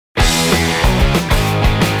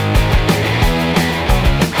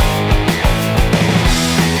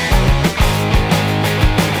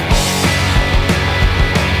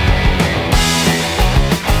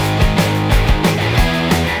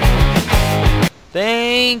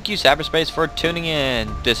Thank you, Cyberspace, for tuning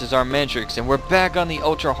in. This is our Matrix, and we're back on the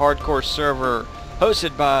Ultra Hardcore server,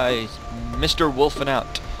 hosted by Mr. Wolfing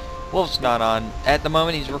Out. Wolf's not on at the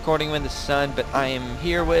moment, he's recording with his son, but I am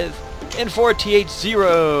here with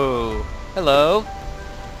N4TH0. Hello.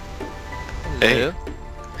 Hey.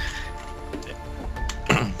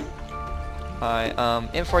 Hi,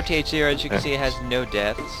 N4TH0, as you can see, has no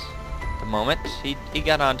deaths at the moment. He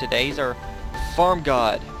got on today. He's our farm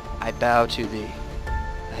god. I bow to thee.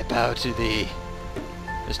 I bow to thee,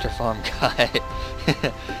 Mr. Farm God.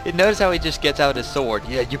 Notice how he just gets out his sword.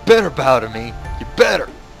 Yeah, you better bow to me. You better.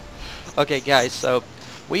 Okay, guys, so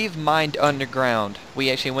we've mined underground. We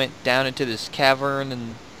actually went down into this cavern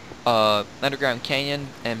and underground canyon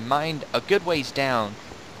and mined a good ways down.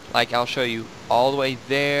 Like, I'll show you all the way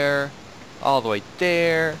there, all the way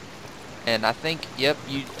there. And I think, yep,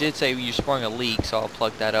 you did say you sprung a leak, so I'll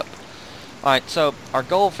plug that up. Alright, so our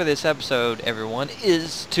goal for this episode, everyone,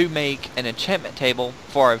 is to make an enchantment table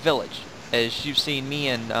for our village, as you've seen me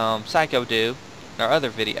and Psycho do in our other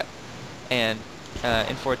video. And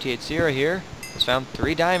N4TH0 here has found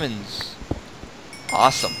 3 diamonds.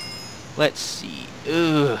 Awesome. Let's see.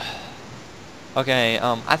 Ugh. Okay,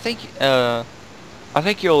 I think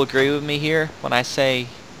you'll agree with me here when I say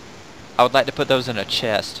I would like to put those in a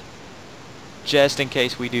chest, just in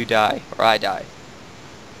case we do die or I die.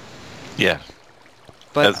 Yeah.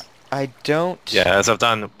 But I don't... Yeah, as I've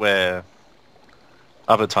done where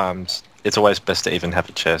other times, it's always best to even have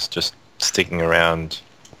a chest just sticking around.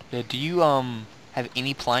 Yeah, do you have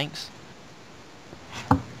any planks?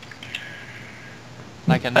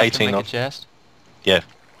 Like enough to make a chest? Yeah.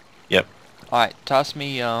 Yep. Alright, toss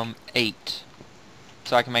me 8.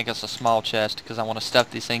 So I can make us a small chest, because I want to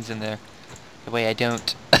stuff these things in there. The way I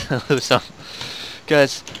don't lose them.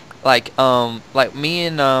 Because... like me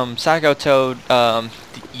and Psycho told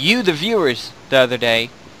you, the viewers, the other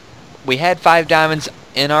day, we had 5 diamonds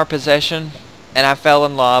in our possession, and I fell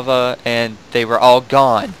in lava, and they were all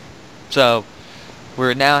gone. So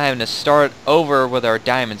we're now having to start over with our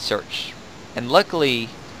diamond search. And luckily,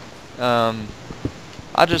 I'll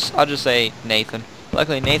just say Nathan.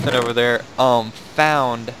 Luckily, Nathan over there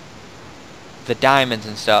found the diamonds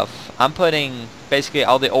and stuff. I'm putting basically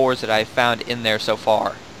all the ores that I found in there so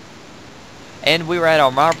far. And we were at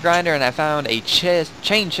our mob grinder, and I found a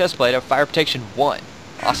chain chest plate of fire protection 1.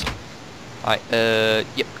 Awesome. Alright,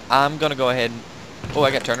 yep. I'm gonna go ahead and... oh,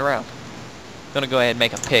 I got turned around. Gonna go ahead and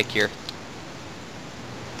make a pick here.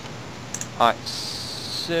 Alright,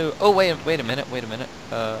 so... oh, wait a minute.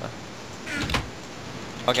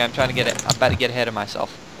 Okay, I'm trying to get it. I'm about to get ahead of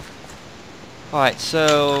myself. Alright,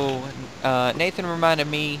 so... Nathan reminded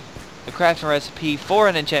me the crafting recipe for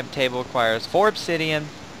an enchantment table requires 4 obsidian,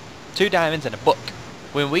 2 diamonds, and a book,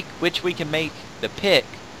 which we can make the pick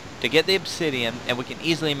to get the obsidian, and we can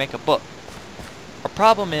easily make a book. Our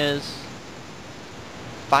problem is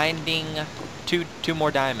finding two more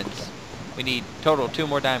diamonds. We need total 2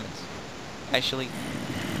 more diamonds. Actually,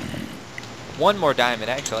 1 more diamond,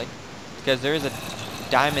 actually, because there is a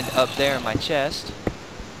diamond up there in my chest.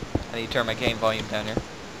 I need to turn my game volume down here.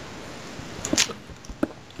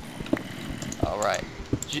 Alright.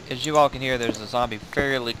 As you all can hear, there's a zombie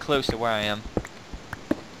fairly close to where I am.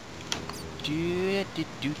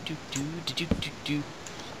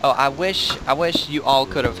 Oh, I wish you all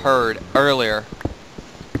could have heard earlier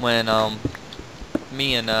when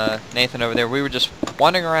me and Nathan over there, we were just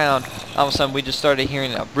wandering around. All of a sudden, we just started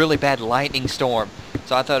hearing a really bad lightning storm.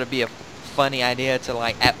 So I thought it'd be a funny idea to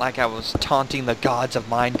act like I was taunting the gods of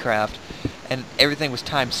Minecraft, and everything was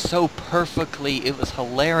timed so perfectly. It was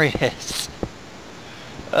hilarious.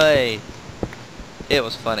 Hey, it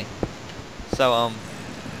was funny. So,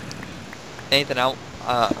 Nathan, I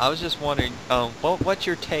was just wondering, what's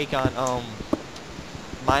your take on,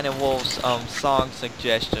 mine and Wolf's, song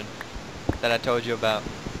suggestion that I told you about?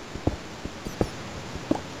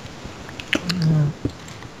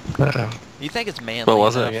 You think it's manly What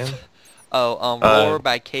was enough? it again? Oh, Roar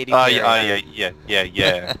by Katy Perry.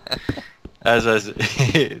 Yeah. As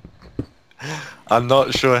I'm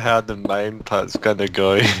not sure how the main part's gonna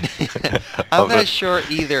go. I'm not sure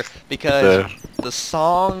either, because the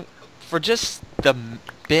song, for just the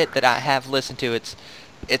bit that I have listened to, it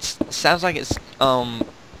sounds like it's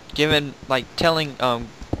telling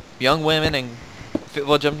young women and,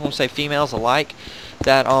 well, just want to say females alike,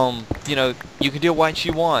 that you know, you can do what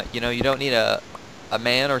you want. You know, you don't need a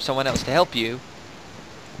man or someone else to help you.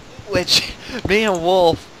 Which me and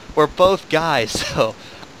Wolf were both guys, so.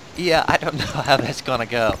 Yeah, I don't know how that's gonna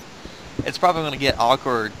go. It's probably gonna get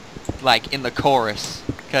awkward, like, in the chorus,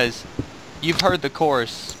 because you've heard the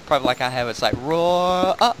chorus, probably like I have. It's like,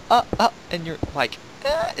 roar, and you're like,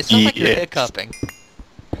 it sounds like you're Yeah. hiccuping.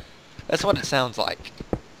 That's what it sounds like.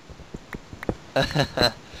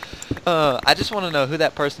 I just want to know who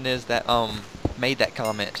that person is that made that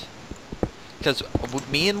comment. Because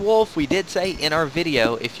me and Wolf, we did say in our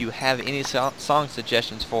video, if you have any song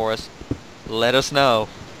suggestions for us, let us know.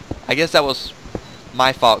 I guess that was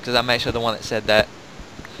my fault, because I'm actually the one that said that.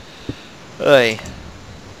 Hey.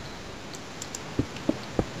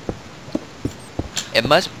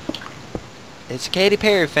 It's a Katy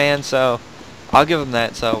Perry fan, so I'll give him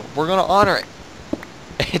that. So we're going to honor it.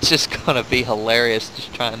 It's just going to be hilarious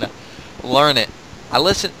just trying to learn it. I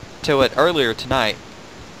listened to it earlier tonight.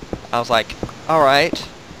 I was like, alright.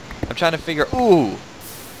 I'm trying to figure... Ooh!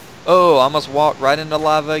 Oh, I almost walked right into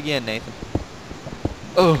lava again, Nathan.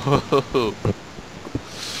 Oh!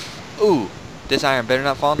 Ooh! This iron better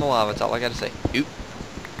not fall in the lava. That's all I gotta say. Nope.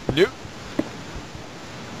 Nope.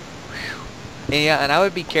 Yeah, and I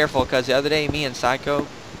would be careful, because the other day, me and Psycho,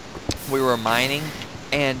 we were mining,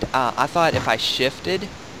 and I thought if I shifted,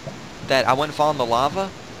 that I wouldn't fall in the lava,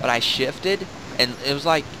 but I shifted, and it was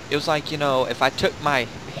like, you know, if I took my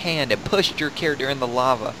hand and pushed your character in the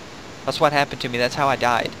lava, that's what happened to me. That's how I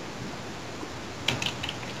died.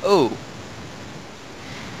 Oh.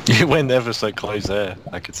 You went ever so close there,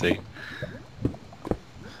 I could see.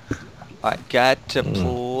 I got to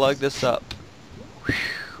plug this up.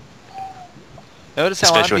 Notice how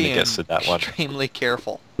Especially I'm when it being gets to that one. extremely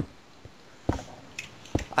careful.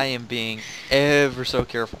 I am being ever so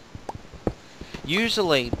careful.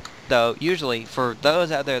 Usually, though, for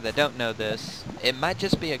those out there that don't know this, it might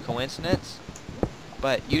just be a coincidence,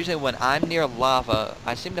 but usually when I'm near lava,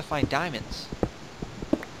 I seem to find diamonds.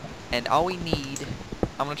 And all we need,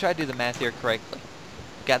 I'm going to try to do the math here correctly.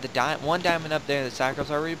 Got the one diamond up there that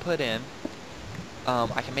Cycle's already put in.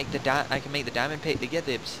 I can make the diamond pick to get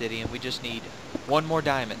the obsidian. We just need one more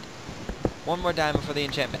diamond. One more diamond for the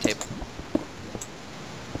enchantment table.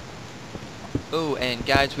 Oh, and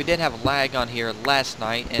guys, we did have a lag on here last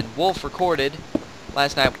night, and Wolf recorded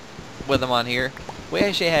last night with him on here. We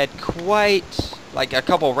actually had quite, like, a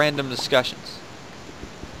couple random discussions.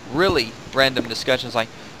 Really random discussions, like,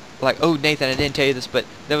 oh, Nathan, I didn't tell you this, but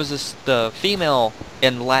there was the female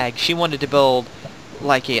in lag, she wanted to build,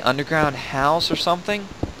 like, a underground house or something.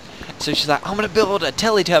 So she's like, I'm going to build a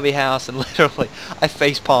Teletubby house, and literally, I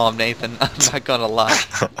facepalmed, Nathan, I'm not going to lie.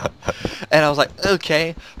 And I was like,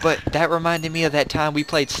 okay, but that reminded me of that time we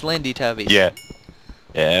played Slendy Tubbies. Yeah.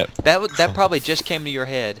 Yeah. That probably just came to your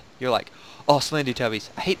head. You're like, oh, Slendy Tubbies,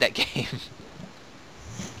 I hate that game.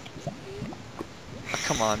 Oh,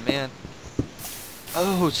 come on, man.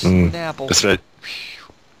 Oh, Snapple.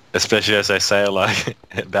 Especially as they say, like,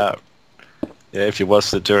 about, yeah, if you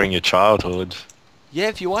watched it during your childhood. Yeah,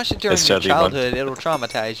 if you watch it during your childhood, it'll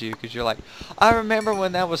traumatize you, because you're like, I remember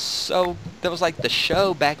when that was like the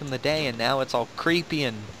show back in the day, and now it's all creepy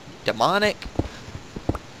and demonic.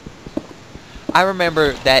 I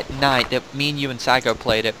remember that night that me and you and Psycho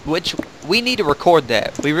played it, which we need to record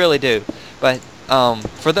that. We really do. But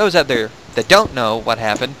for those out there that don't know what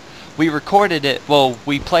happened, we recorded it, well,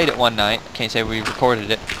 we played it one night. I can't say we recorded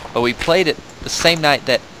it, but we played it the same night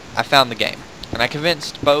that I found the game. And I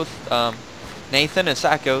convinced both Nathan and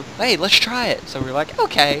Psycho, hey, let's try it. So we were like,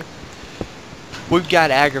 okay. We got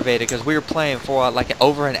aggravated because we were playing for like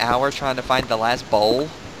over an hour trying to find the last bowl.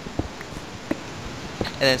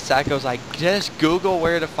 And then Psycho's like, just Google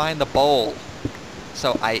where to find the bowl.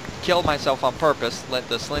 So I killed myself on purpose, let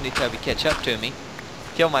the Slendy Tubby catch up to me,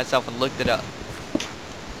 killed myself and looked it up.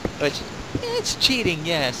 Which, it's cheating,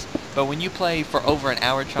 yes, but when you play for over an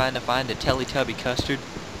hour trying to find a Teletubby custard,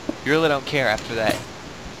 you really don't care after that.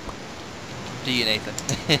 Do you, Nathan?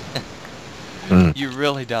 You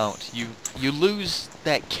really don't. You lose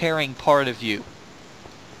that caring part of you.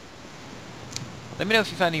 Let me know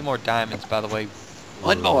if you find any more diamonds, by the way.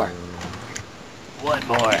 One more. One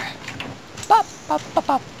more. Bop, bop, bop,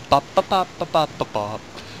 bop, bop, bop, bop, bop, bop, bop, bop.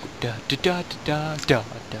 Da, da, da, da, da, da,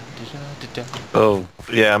 da, da, da. Oh,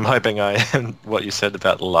 yeah, I'm hoping I am what you said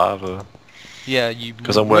about the lava. Yeah, you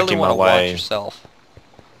because I'm really working want my to watch way. yourself.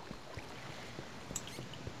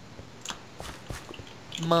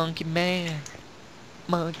 Monkey Man.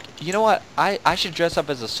 Monkey. You know what? I should dress up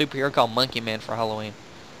as a superhero called Monkey Man for Halloween.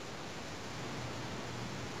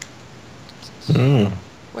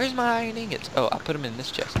 Where's my iron ingots? Oh, I put them in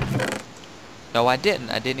this chest. No, I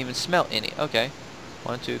didn't. I didn't even smelt any. Okay.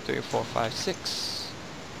 1, 2, 3, 4, 5, 6.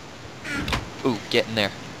 Ooh, get in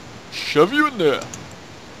there. Shove you in there.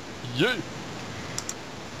 Yeah.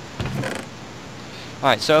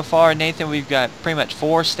 Alright, so far, Nathan, we've got pretty much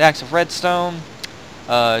 4 stacks of redstone,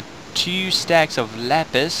 2 stacks of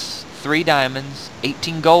lapis, 3 diamonds,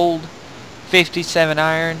 18 gold, 57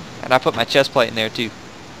 iron, and I put my chest plate in there too.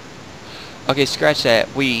 Okay, scratch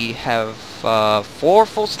that. We have 4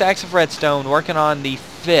 full stacks of redstone, working on the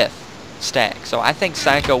 5th stack. So I think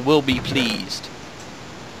Psycho will be pleased.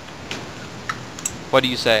 What do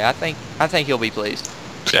you say? I think he'll be pleased.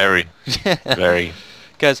 Very. Very.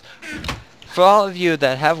 Because for all of you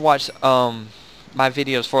that have watched my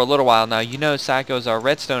videos for a little while now, you know Psycho's our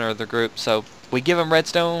redstoner of the group. So we give him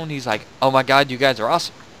redstone, he's like, "Oh my god, you guys are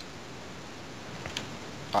awesome."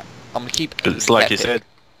 Alright, I'm gonna keep. It's like you said.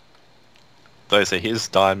 Those are his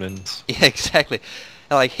diamonds. Yeah, exactly.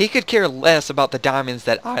 Like, he could care less about the diamonds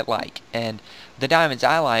that I like. And the diamonds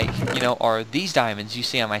I like, you know, are these diamonds you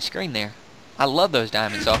see on my screen there. I love those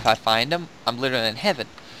diamonds, so if I find them, I'm literally in heaven.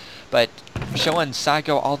 But showing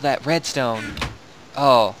Psycho all that redstone,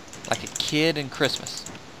 oh, like a kid in Christmas.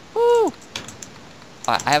 Woo!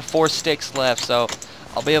 I have 4 sticks left, so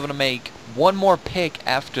I'll be able to make 1 more pick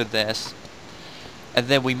after this. And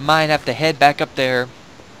then we might have to head back up there,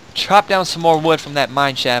 chop down some more wood from that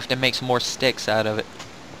mine shaft, and make some more sticks out of it.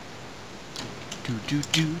 Do do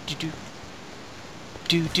do do do.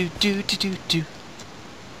 Do do do do do do.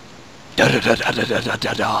 Da da da da da da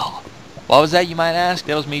da da. What was that, you might ask?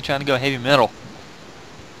 That was me trying to go heavy metal.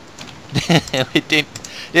 It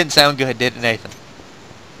didn't sound good, did it, Nathan?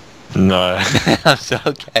 No. So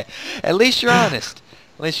okay. At least you're honest.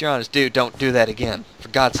 At least you're honest, dude. Don't do that again. For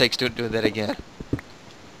God's sakes, don't do that again.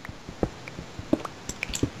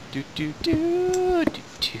 Do do do do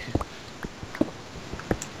do.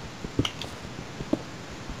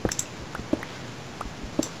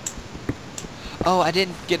 Oh, I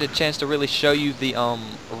didn't get a chance to really show you the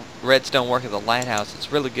redstone work of the lighthouse.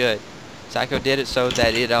 It's really good. Psycho did it so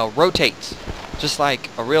that it rotates, just like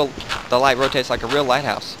a real. The light rotates like a real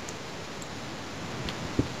lighthouse,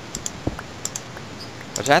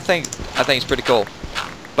 which I think is pretty cool.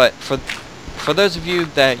 But for those of you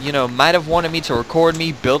that, you know, might have wanted me to record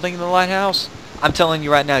me building the lighthouse, I'm telling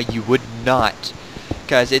you right now, you would not,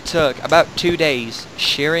 because it took about 2 days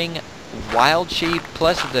shearing wild sheep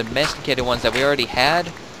plus the domesticated ones that we already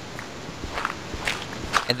had,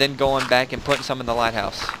 and then going back and putting some in the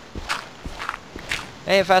lighthouse.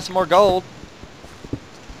 Hey, I found some more gold.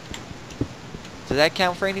 Does that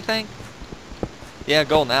count for anything? Yeah,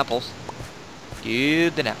 golden apples.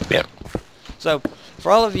 Good enough. Yep. So,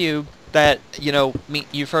 for all of you that, you know,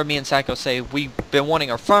 you've heard me and Psycho say we've been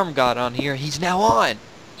wanting our farm god on here, he's now on.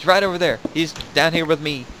 He's right over there. He's down here with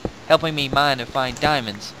me, helping me mine and find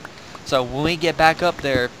diamonds. So when we get back up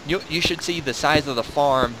there, you should see the size of the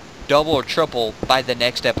farm double or triple by the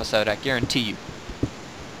next episode, I guarantee you.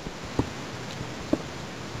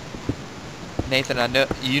 Nathan, I know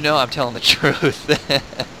you know I'm telling the truth.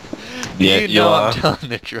 Yeah, you know I'm telling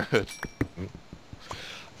the truth.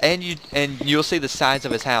 And you'll see the size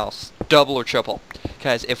of his house double or triple.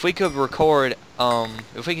 Because if we could record,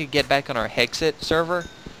 if we could get back on our Hexit server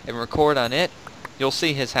and record on it, you'll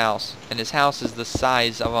see his house, and his house is the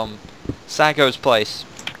size of Psycho's place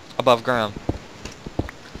above ground.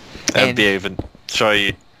 And be even show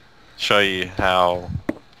you how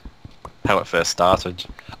it first started.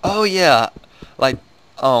 Oh yeah, like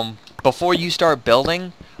before you start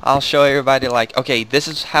building, I'll show everybody, like, okay, this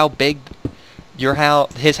is how big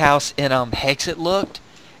his house in Hexit looked,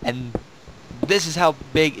 and this is how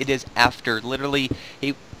big it is after. Literally,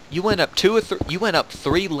 you went up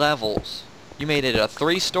 3 levels. You made it a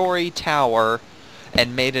 3-story tower,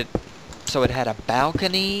 and made it so it had a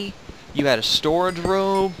balcony. You had a storage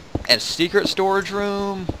room and a secret storage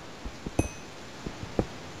room.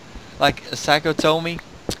 Like Psycho told me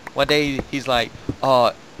one day, he's like,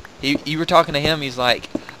 you were talking to him. He's like,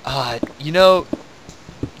 you know,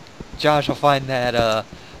 Josh, I'll find that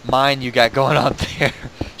mine you got going on there.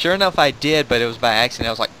 Sure enough, I did, but it was by accident.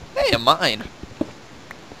 I was like, hey, a mine.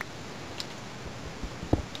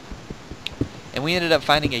 And we ended up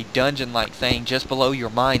finding a dungeon-like thing just below your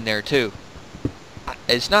mine there, too.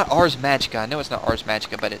 It's not Ars Magica. I know it's not Ars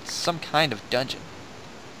Magica, but it's some kind of dungeon.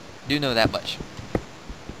 Do know that much.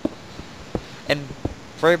 And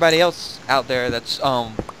for everybody else out there that's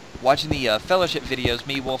watching the Fellowship videos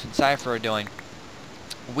me, Wolf, and Cypher are doing,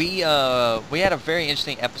 we had a very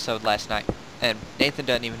interesting episode last night, and Nathan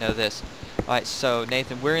doesn't even know this. Alright, so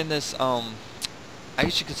Nathan, we're in this, I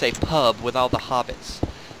guess you could say pub with all the hobbits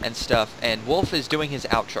and stuff, and Wolf is doing his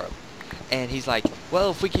outro, and he's like, well,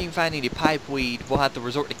 if we can't find any pipe weed, we'll have to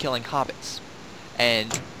resort to killing hobbits.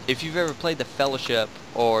 And if you've ever played the Fellowship,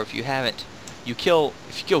 or if you haven't, if you kill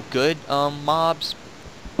good mobs,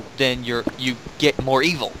 then you get more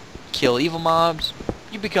evil. Kill evil mobs,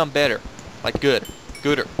 you become better, like goodest,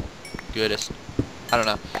 I don't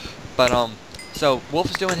know. But so Wolf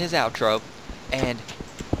is doing his outro, and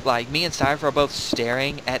like me and Cypher are both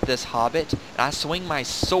staring at this hobbit, and I swing my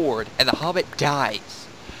sword and the hobbit dies,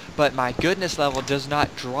 but my goodness level does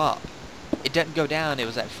not drop. It doesn't go down. It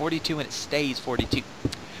was at 42 and it stays 42.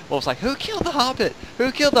 Well, it's like, who killed the hobbit?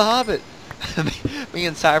 Who killed the hobbit? Me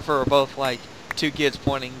and Cypher are both like two kids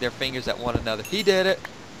pointing their fingers at one another. He did it.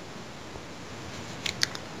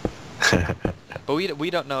 But we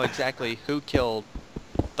don't know exactly who killed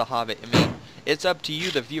the hobbit. I mean, it's up to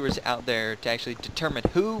you, the viewers out there, to actually determine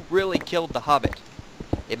who really killed the hobbit.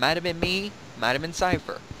 It might have been me, it might have been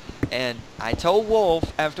Cypher. And I told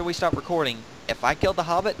Wolf after we stopped recording, if I killed the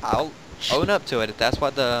hobbit, I'll own up to it. If that's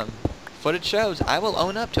what the footage shows, I will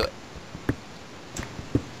own up to it.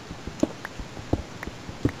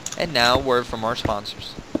 And now, word from our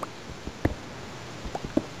sponsors.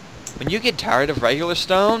 When you get tired of regular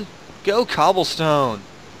stone, go cobblestone.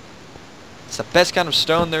 It's the best kind of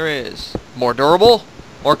stone there is. More durable,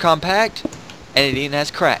 more compact, and it even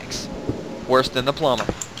has cracks. Worse than the plumber.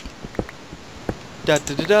 Da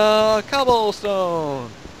da da da,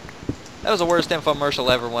 cobblestone. That was the worst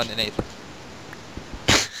infomercial ever, wasn't it, Nathan?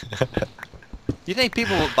 You think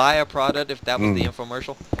people would buy a product if that was the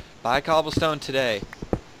infomercial? Buy cobblestone today.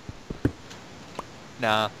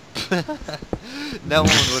 Nah. No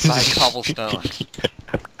one would buy cobblestone.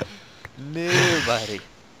 Nobody.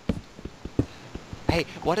 Hey,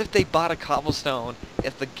 what if they bought a cobblestone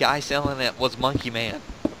if the guy selling it was Monkey Man?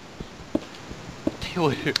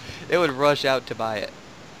 They would rush out to buy it.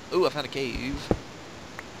 Ooh, I found a cave.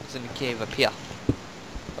 What's in the cave up here?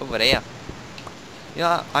 Over there. You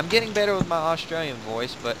know, I'm getting better with my Australian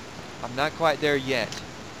voice, but I'm not quite there yet.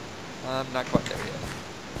 I'm not quite there yet.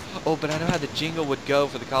 Oh, but I know how the jingle would go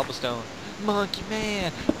for the cobblestone. Monkey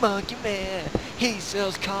Man, he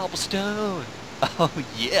sells cobblestone. Oh,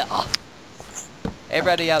 yeah.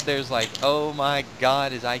 Everybody out there is like, oh my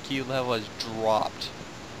god, his IQ level has dropped.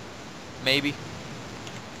 Maybe.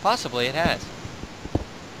 Possibly it has.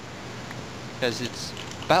 Because it's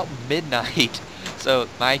about midnight, so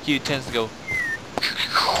my IQ tends to go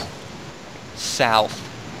south.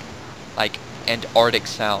 Like Antarctic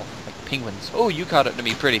south. Like penguins. Oh, you caught up to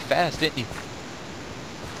me pretty fast, didn't you?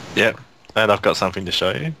 Yep. And I've got something to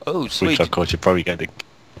show you. Oh, sweet. Which of course you're probably going to...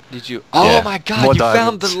 Did you? Oh yeah. my god, More you diamonds.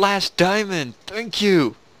 found the last diamond. Thank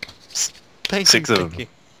you. Thank Six you, of thank them. you.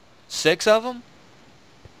 6 of them?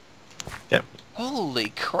 Yep. Holy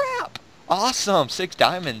crap. Awesome. 6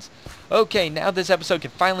 diamonds. Okay, now this episode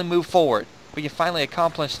can finally move forward. We can finally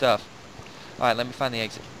accomplish stuff. Alright, let me find the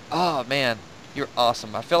exit. Oh man, you're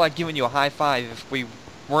awesome. I feel like giving you a high five if we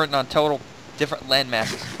weren't on total different land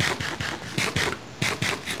masses.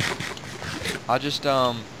 I'll just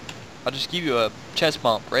give you a chest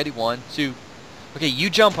bump. Ready? 1, 2. Okay, you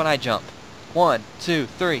jump when I jump. 1, 2,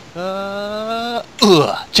 3.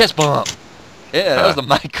 Chest bump. Yeah, that was the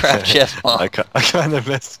Minecraft chest bump. I kind of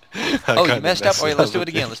messed. Oh, you messed up? Alright, let's do it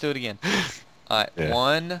again. Let's do it again. Alright, Yeah.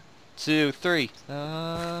 1, 2, 3.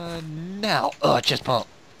 Now. Chest bump.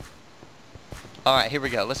 Alright, here we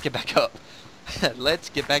go. Let's get back up. Let's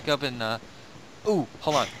get back up and, ooh,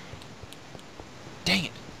 hold on. Dang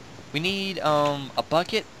it. We need, a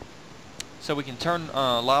bucket so we can turn,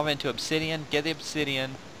 lava into obsidian, get the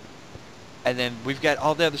obsidian, and then we've got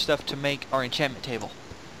all the other stuff to make our enchantment table.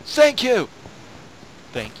 Thank you!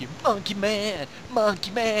 Thank you. Monkey Man!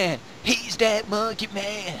 Monkey Man! He's that Monkey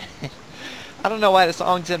Man! I don't know why the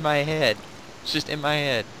song's in my head. It's just in my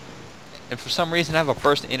head. And for some reason I have a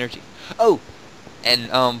burst of energy. Oh!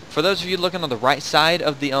 And, for those of you looking on the right side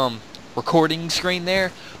of the, recording screen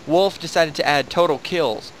there, Wolf decided to add total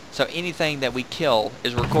kills. So anything that we kill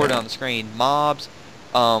is recorded on the screen. Mobs,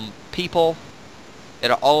 people,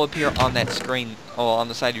 it'll all appear on that screen, on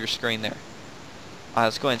the side of your screen there.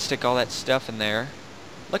 Let's go ahead and stick all that stuff in there.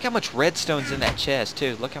 Look how much redstone's in that chest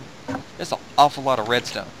too. Look how, that's an awful lot of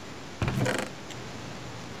redstone.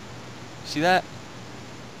 See that?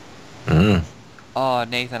 Oh,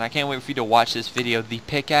 Nathan, I can't wait for you to watch this video. The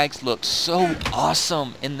pickaxe looks so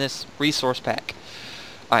awesome in this resource pack.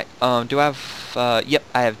 Alright, do I have, yep,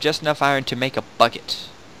 I have just enough iron to make a bucket.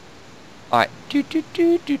 Alright,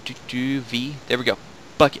 V, there we go,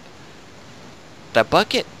 bucket. That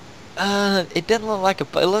bucket, it doesn't look like a,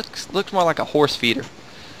 it looks more like a horse feeder.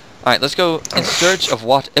 Alright, let's go in search of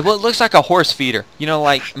water. Well, it looks like a horse feeder. You know,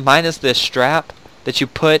 like, minus this strap that you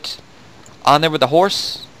put on there with the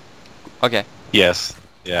horse. Okay. Yes.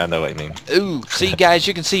 Yeah, I know what you mean. Ooh, see guys,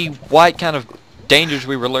 you can see what kind of dangers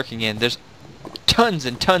we were lurking in. There's tons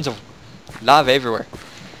and tons of lava everywhere.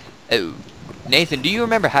 Oh, Nathan, do you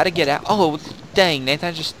remember how to get out? Oh, dang, Nathan,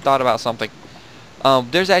 I just thought about something.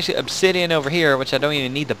 There's actually obsidian over here, which I don't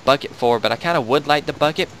even need the bucket for, but I kind of would like the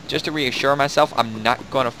bucket just to reassure myself I'm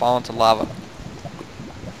not going to fall into lava.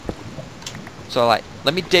 So, like,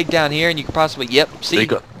 let me dig down here, and you can possibly, yep, see,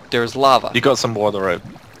 there's lava. You got some water over.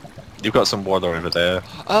 You've got some water over there.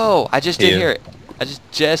 Oh, I just did hear it. I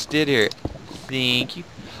just did hear it. Thank you.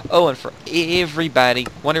 Oh, and for everybody,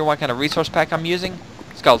 wondering what kind of resource pack I'm using?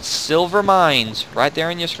 It's called Silver Mines. Right there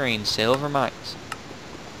on your screen, Silver Mines.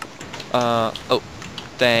 Oh,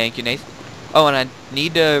 thank you, Nathan. Oh, and I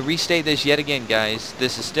need to restate this yet again, guys.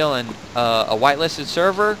 This is still in a whitelisted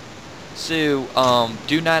server, so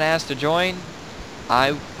do not ask to join.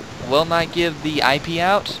 I will not give the IP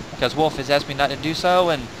out because Wolf has asked me not to do so,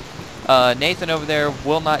 and Nathan over there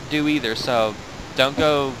will not do either. So don't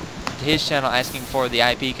go to his channel asking for the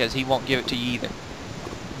IP because he won't give it to you either.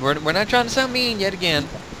 We're not trying to sound mean yet again,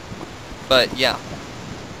 but yeah.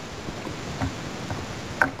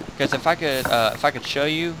 Because if I could show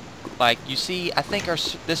you, like you see, I think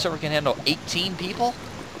this server can handle 18 people.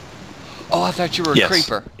 Oh, I thought you were a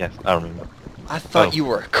creeper. Yes, I remember. I thought you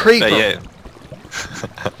were a creeper. Yeah.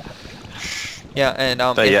 Yeah, and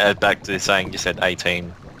but yeah, back to saying you said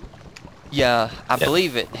 18. Yeah, I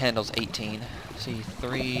believe it handles 18. See,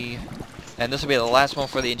 3, and this will be the last one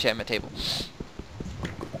for the enchantment table.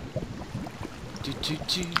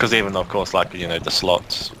 Because even of course, like you know, the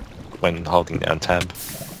slots when holding down tab.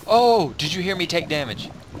 Oh, did you hear me take damage?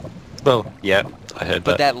 Well, yeah, I heard that.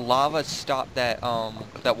 But that lava stopped that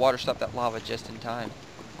that water stopped that lava just in time.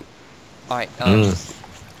 All right,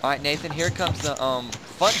 all right, Nathan. Here comes the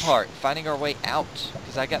fun part, finding our way out.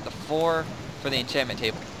 Because I got the 4 for the enchantment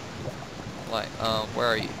table. Like, where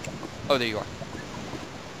are you? Oh, there you are.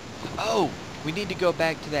 Oh, we need to go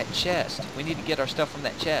back to that chest. We need to get our stuff from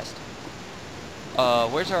that chest.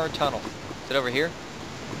 Where's our tunnel? Is it over here?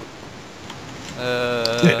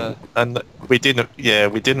 And we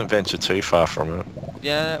didn't venture too far from it.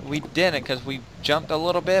 Yeah, we didn't because we jumped a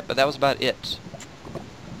little bit, but that was about it.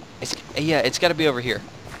 It's got to be over here.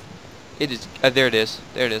 It is. There it is.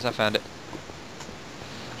 There it is. I found it.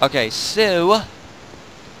 Okay, so.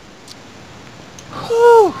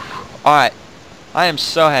 Whew. All right. I am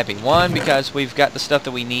so happy. One, because we've got the stuff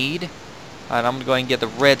that we need. All right, I'm gonna go ahead and get the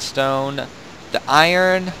redstone, the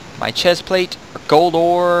iron, my chest plate, gold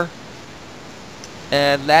ore.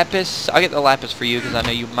 And lapis. I'll get the lapis for you because I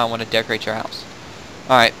know you might want to decorate your house.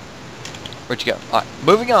 Alright. Where'd you go? Alright.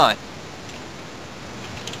 Moving on.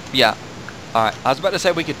 Yeah. Alright. I was about to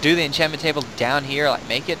say we could do the enchantment table down here, like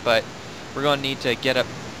make it, but we're going to need to get up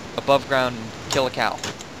above ground and kill a cow.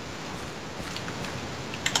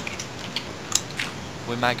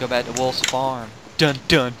 We might go back to Wolf's farm. Dun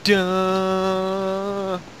dun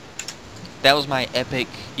dun! That was my epic,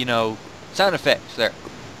 you know, sound effects there.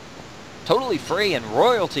 Totally free and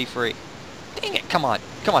royalty free. Dang it, come on.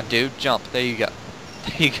 Come on, dude. Jump. There you go.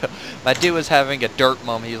 There you go. My dude was having a dirt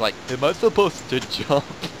moment. He's like, am I supposed to jump?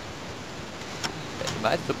 Am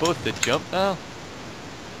I supposed to jump now?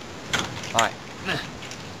 Alright.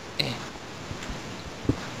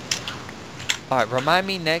 Alright, remind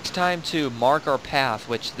me next time to mark our path,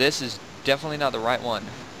 which this is definitely not the right one.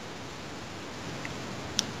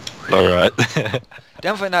 Alright.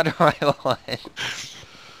 Definitely not the right one.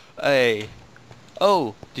 Hey.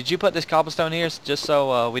 Oh, did you put this cobblestone here just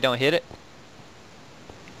so we don't hit it?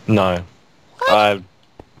 No. What?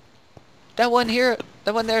 That one here,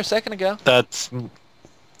 that one there a second ago. That's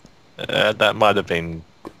that might have been.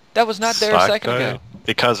 That was not there a second ago.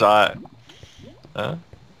 Because I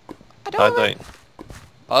don't.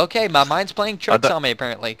 Okay, my mind's playing tricks on me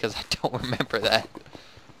apparently because I don't remember that.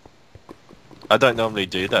 I don't normally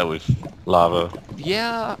do that with lava.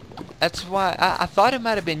 Yeah, that's why I thought it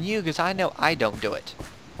might have been you because I know I don't do it.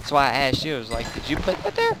 That's why I asked you. I was like, did you put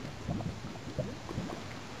that there?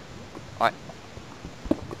 Alright.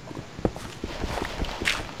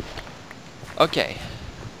 Okay.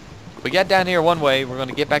 We got down here one way. We're going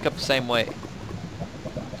to get back up the same way.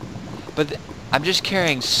 But I'm just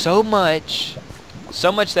carrying so much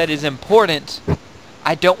that is important.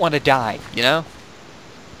 I don't want to die, you know?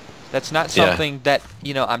 That's not something that,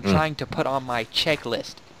 you know, I'm trying to put on my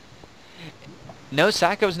checklist. No,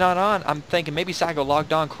 Psycho's not on. I'm thinking maybe Psycho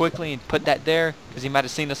logged on quickly and put that there because he might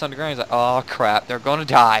have seen us underground. He's like, oh crap, they're going to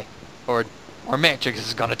die. Or Matrix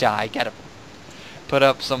is going to die. Gotta put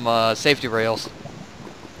up some safety rails.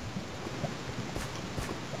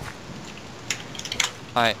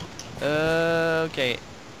 Alright. Okay.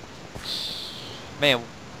 Man, in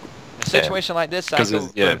a situation like this, Psycho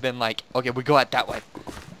would have been like, okay, we go out that way.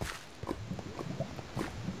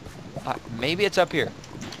 Maybe it's up here.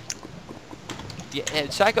 Yeah,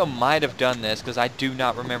 Psycho might have done this because I do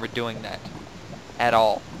not remember doing that. at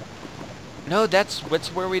all. No, that's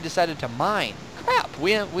where we decided to mine. Crap,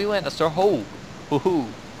 we went a hole. Hoo-hoo.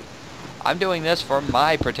 I'm doing this for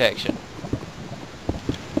my protection.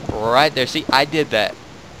 Right there. See, I did that.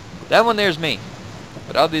 That one there's me.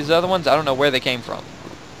 But all these other ones, I don't know where they came from.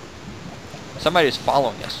 Somebody's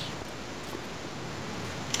following us.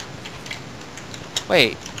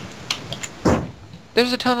 Wait.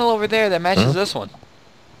 There's a tunnel over there that matches this one.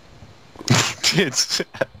 It's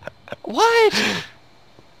What?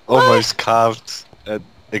 almost carved an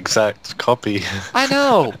exact copy. I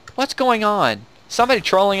know. What's going on? Somebody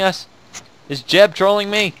trolling us? Is Jeb trolling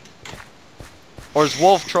me? Or is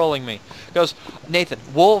Wolf trolling me? Because, Nathan,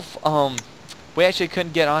 Wolf, we actually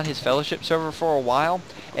couldn't get on his fellowship server for a while,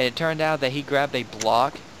 and it turned out that he grabbed a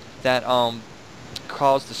block that,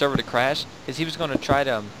 caused the server to crash, because he was going to try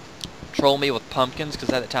to troll me with pumpkins, because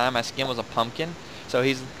at the time my skin was a pumpkin. So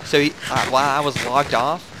while I was logged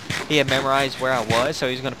off, he had memorized where I was, so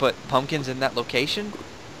he was going to put pumpkins in that location.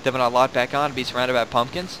 Then when I logged back on, to be surrounded by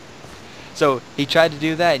pumpkins. So he tried to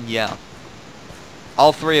do that, and yeah.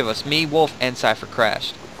 All three of us, me, Wolf, and Cypher,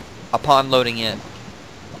 crashed upon loading in.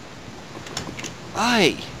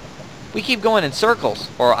 Aye, we keep going in circles,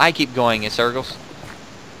 or I keep going in circles.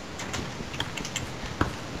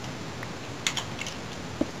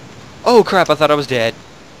 Oh crap, I thought I was dead.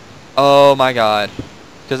 Oh my god.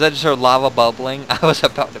 Because I just heard lava bubbling. I was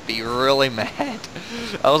about to be really mad.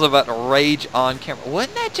 I was about to rage on camera.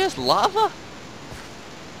 Wasn't that just lava?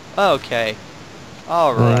 Okay.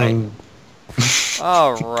 Alright.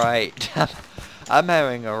 Alright. I'm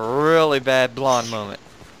having a really bad blonde moment.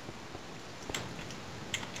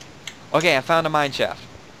 Okay, I found a mine shaft.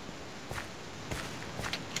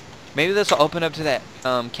 Maybe this will open up to that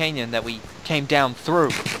canyon that we came down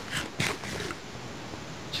through.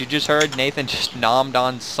 You just heard Nathan just nommed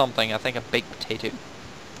on something. I think a baked potato.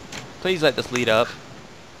 Please let this lead up.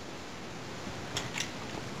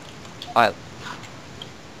 Alright.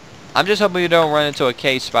 I'm just hoping we don't run into a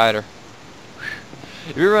cave spider.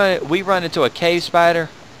 If we run into a cave spider,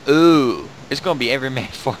 ooh, it's gonna be every man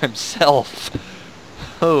for himself.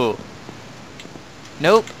 Oh.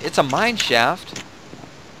 Nope, it's a mine shaft.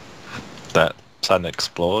 That's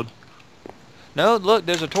unexplored. No, look,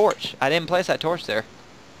 there's a torch. I didn't place that torch there.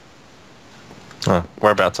 Huh.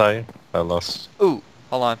 Whereabouts are you? I lost. Ooh,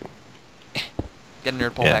 hold on. Get in there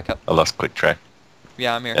to pull back up. I lost quick track.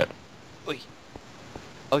 Yeah, I'm here. Yep. Oy.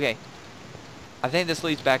 Okay. I think this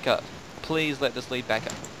leads back up. Please let this lead back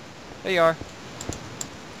up. There you are.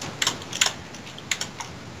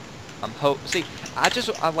 See, I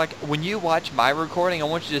like, when you watch my recording, I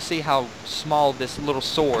want you to see how small this little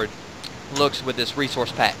sword looks with this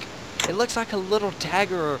resource pack. It looks like a little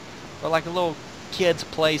dagger or like a little kid's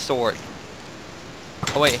play sword.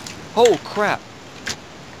 Oh wait. Oh crap.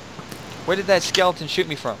 Where did that skeleton shoot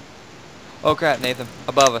me from? Oh crap, Nathan.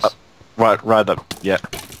 Above us. Right up. Yeah.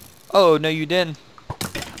 Oh, no you didn't.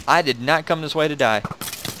 I did not come this way to die.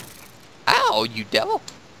 Ow, you devil.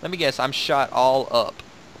 Let me guess, I'm shot all up.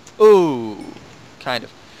 Ooh. Kind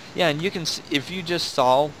of. Yeah, and you can see, if you just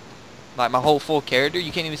saw like my whole full character,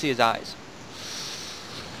 you can't even see his eyes.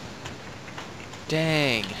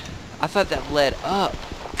 Dang. I thought that led up.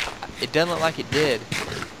 It doesn't look like it did.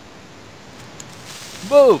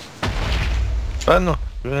 Move! No.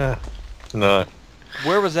 Yeah. No.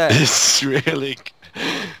 Where was that? It's really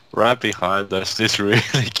right behind us. This really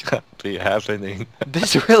can't be happening.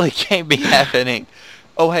 This really can't be happening.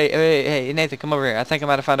 Oh, hey, Nathan, come over here. I think I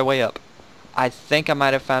might have found a way up.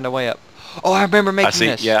 Oh, I remember making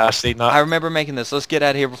this. Yeah, I see. I remember making this. Let's get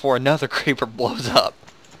out of here before another creeper blows up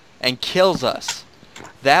and kills us.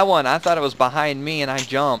 That one, I thought it was behind me, and I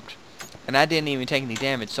jumped. And I didn't even take any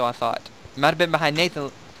damage, so I thought it might have been behind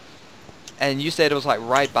Nathan. And you said it was like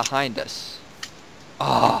right behind us.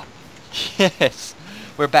 Oh, yes.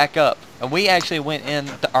 We're back up. And we actually went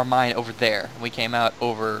in our mine over there. We came out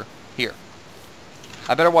over here.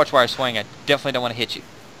 I better watch where I swing. I definitely don't want to hit you.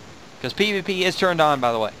 Because PvP is turned on,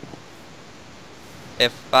 by the way.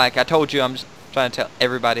 If, like I told you, I'm just trying to tell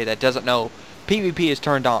everybody that doesn't know, PvP is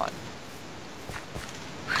turned on.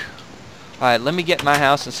 Alright, let me get in my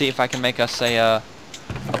house and see if I can make us a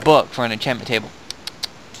book for an enchantment table.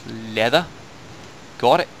 Leather.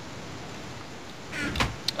 Got it.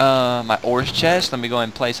 My ores chest. Let me go ahead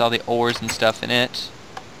and place all the ores and stuff in it.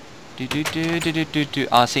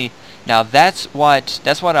 See, now that's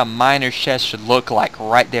what a miner's chest should look like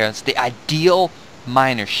right there. It's the ideal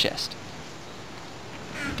miner's chest.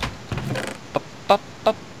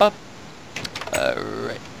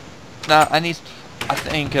 Alright. Now I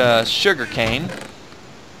think sugar cane.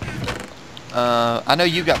 I know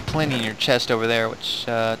you got plenty in your chest over there, which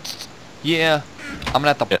Yeah, I'm gonna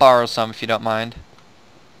have to Yeah. borrow some if you don't mind.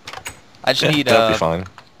 I just need that'll be fine.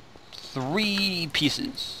 3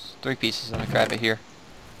 pieces. 3 pieces. Let me grab it here.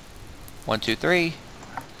 1, 2, 3.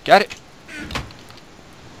 Got it.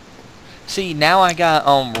 See, now I got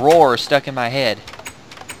roar stuck in my head.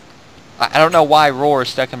 I don't know why roar is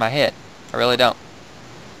stuck in my head. I really don't.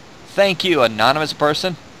 Thank you, anonymous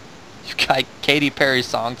person. You got Katy Perry's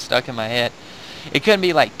song stuck in my head. It couldn't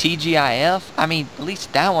be like TGIF. I mean, at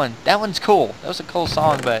least that one's cool. That was a cool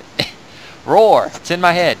song, but roar, it's in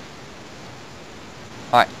my head.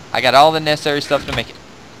 Alright, I got all the necessary stuff to make it.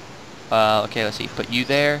 Okay, let's see. Put you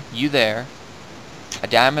there, a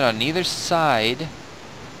diamond on either side,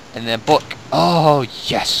 and then book. Oh,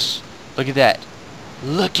 yes. Look at that.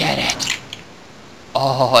 Look at it.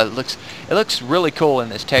 Oh, it looks really cool in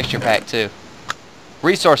this texture pack too.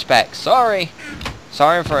 Resource pack. Sorry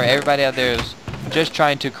for everybody out there who's just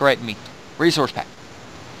trying to correct me. Resource pack.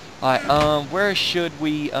 Alright, where should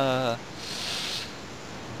we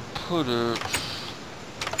put it?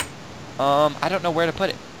 I don't know where to put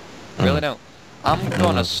it. Really don't. I'm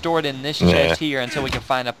gonna store it in this chest here until we can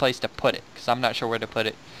find a place to put it, because I'm not sure where to put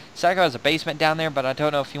it. Psycho has a basement down there, but I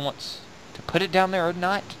don't know if he wants to put it down there or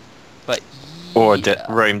not. But Or yeah.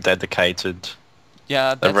 a room dedicated.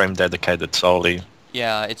 Yeah, A room dedicated solely.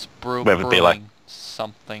 yeah, it's Where it would be like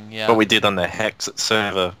something. Yeah. what we did on the Hexit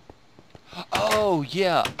server. Oh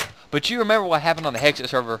yeah, but you remember what happened on the Hexit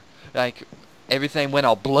server? Like everything went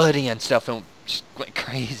all bloody and stuff, and just went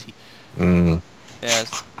crazy. Mm.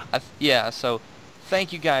 Yes. Yeah. So,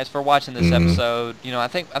 thank you guys for watching this episode. You know, I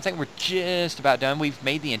think we're just about done. We've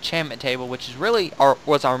made the enchantment table, which is really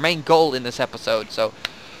was our main goal in this episode. So,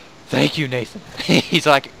 thank you, Nathan. he's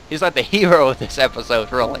like the hero of this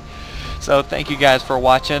episode, really. So, thank you guys for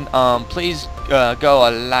watching. Please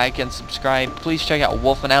go like and subscribe. Please check out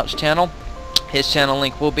Wolf and Ouch channel. His channel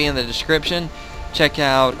link will be in the description. Check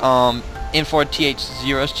out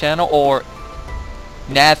N4TH0's channel, or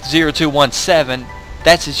Nath0217,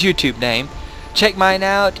 that's his YouTube name. Check mine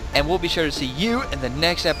out, and we'll be sure to see you in the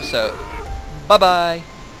next episode. Bye-bye.